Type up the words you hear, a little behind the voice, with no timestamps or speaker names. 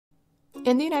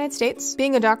In the United States,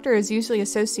 being a doctor is usually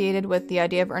associated with the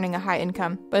idea of earning a high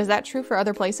income, but is that true for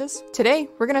other places? Today,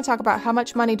 we're going to talk about how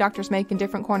much money doctors make in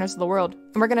different corners of the world,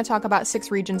 and we're going to talk about 6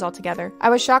 regions altogether.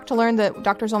 I was shocked to learn that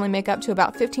doctors only make up to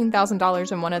about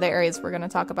 $15,000 in one of the areas we're going to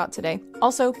talk about today.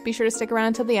 Also, be sure to stick around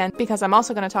until the end, because I'm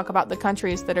also going to talk about the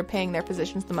countries that are paying their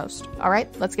physicians the most.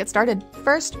 Alright, let's get started.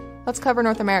 First, let's cover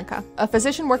North America. A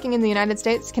physician working in the United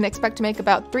States can expect to make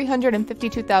about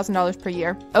 $352,000 per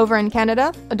year. Over in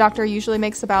Canada, a doctor usually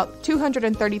makes about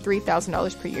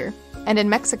 $233,000 per year. And in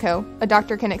Mexico, a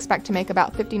doctor can expect to make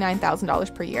about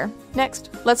 $59,000 per year. Next,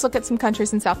 let's look at some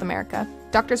countries in South America.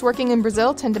 Doctors working in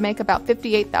Brazil tend to make about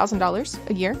 $58,000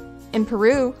 a year. In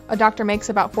Peru, a doctor makes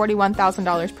about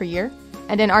 $41,000 per year.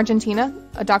 And in Argentina,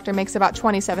 a doctor makes about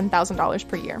 $27,000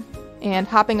 per year. And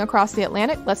hopping across the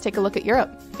Atlantic, let's take a look at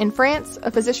Europe. In France, a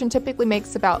physician typically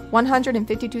makes about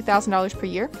 $152,000 per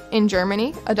year. In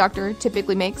Germany, a doctor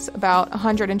typically makes about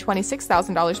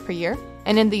 $126,000 per year.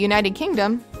 And in the United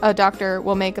Kingdom, a doctor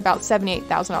will make about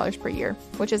 $78,000 per year,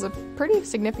 which is a pretty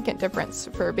significant difference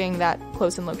for being that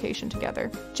close in location together.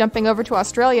 Jumping over to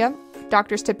Australia,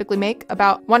 doctors typically make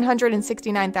about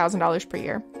 $169,000 per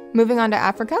year. Moving on to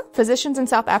Africa, physicians in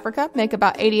South Africa make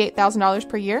about $88,000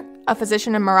 per year. A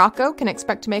physician in Morocco can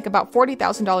expect to make about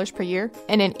 $40,000 per year.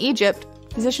 And in Egypt,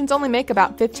 physicians only make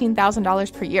about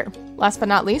 $15,000 per year. Last but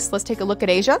not least, let's take a look at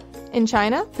Asia. In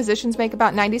China, physicians make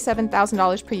about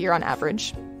 $97,000 per year on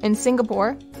average. In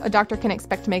Singapore, a doctor can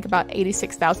expect to make about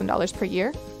 $86,000 per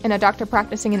year. And a doctor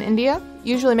practicing in India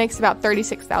usually makes about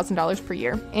 $36,000 per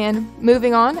year. And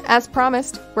moving on, as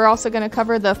promised, we're also going to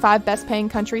cover the 5 best paying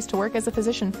countries to work as a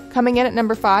physician. Coming in at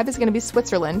number 5 is going to be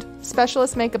Switzerland.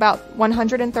 Specialists make about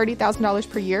 $130,000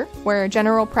 per year, where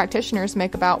general practitioners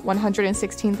make about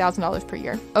 $116,000 per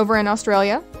year. Over in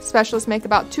Australia, specialists make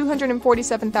about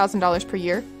 $247,000 per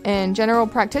year, and general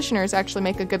practitioners actually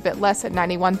make a good bit less at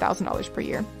 $91,000 per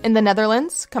year. In the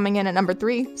Netherlands, coming in at number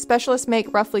 3, specialists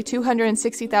make roughly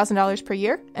 $260,000 per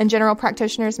year, and general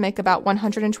practitioners make about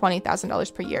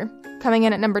 $120,000 per year. Coming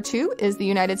in at number 2 is the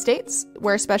United States,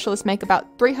 where specialists make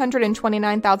about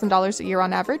 $329,000 a year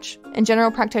on average, and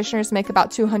general practitioners make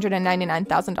about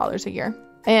 $299,000 a year.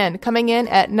 And coming in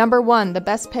at number 1, the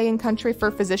best paying country for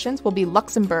physicians will be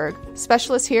Luxembourg.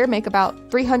 Specialists here make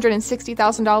about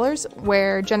 $360,000,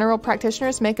 where general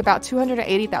practitioners make about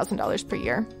 $280,000 per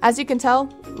year. As you can tell,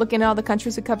 looking at all the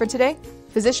countries we covered today,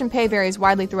 physician pay varies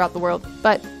widely throughout the world,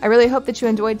 but I really hope that you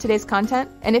enjoyed today's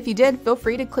content, and if you did, feel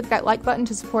free to click that like button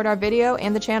to support our video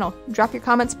and the channel. Drop your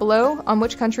comments below on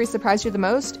which country surprised you the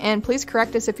most, and please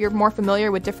correct us if you're more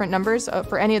familiar with different numbers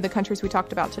for any of the countries we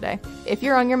talked about today. If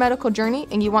you're on your medical journey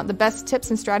and you want the best tips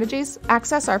and strategies,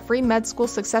 access our free med school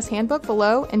success handbook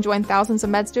below and join thousands of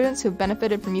med students who've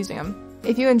benefited from using them.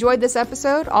 If you enjoyed this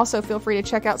episode, also feel free to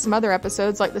check out some other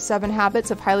episodes like the 7 Habits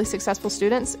of Highly Successful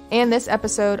Students and this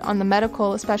episode on the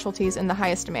medical specialties in the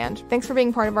highest demand. Thanks for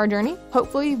being part of our journey.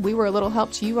 Hopefully, we were a little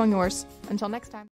help to you on yours. Until next time.